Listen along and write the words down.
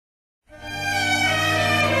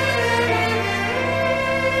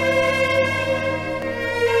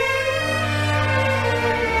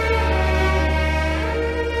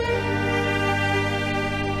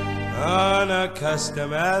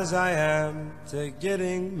accustomed as I am to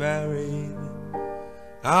getting married,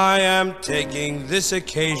 I am taking this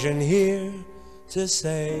occasion here to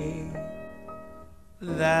say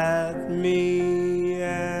that me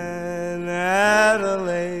and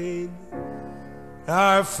Adelaide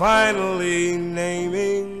are finally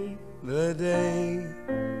naming the day.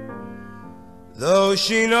 Though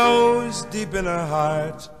she knows deep in her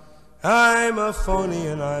heart I'm a phony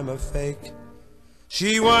and I'm a fake,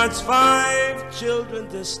 she wants 5 children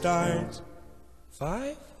to start.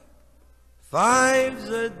 5? 5's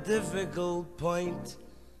a difficult point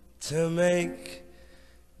to make.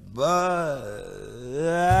 But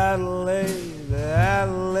Adelaide,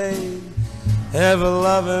 Adelaide,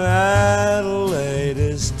 ever-loving Adelaide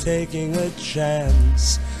is taking a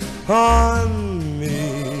chance on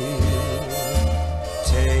me.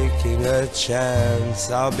 Taking a chance,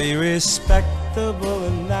 I'll be respectable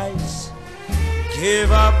and nice,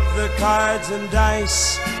 give up the cards and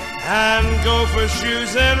dice, and go for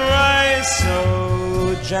shoes and rice.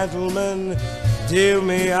 So, gentlemen, deal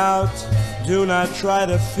me out. Do not try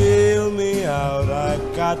to feel me out.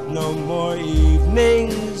 I've got no more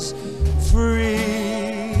evenings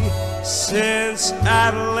free. Since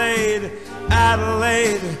Adelaide,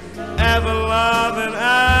 Adelaide, ever-loving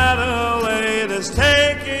Adelaide is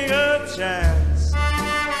taking a chance.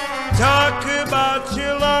 Talk about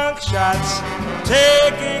your long shots,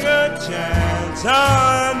 taking a chance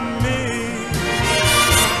on me.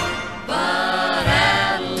 But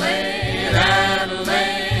Adelaide,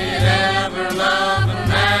 Adelaide,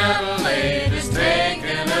 ever-loving Adelaide is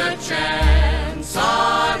taking a chance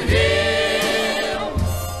on him.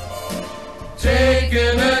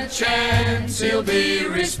 Taking a chance, he'll be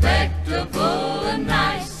respectable and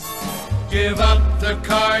nice, give up the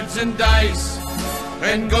cards and dice,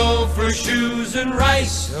 and go for shoes and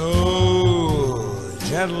rice. So,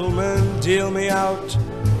 gentlemen, deal me out.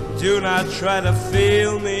 Do not try to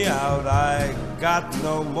feel me out. I got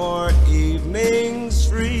no more evenings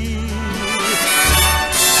free.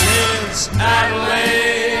 Since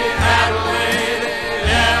Adelaide, Adelaide,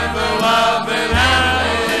 ever-loving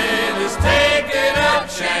Adelaide is taking a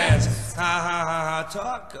chance. Ha ha ha,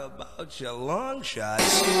 talk about your long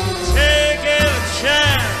shots. Taking a chance.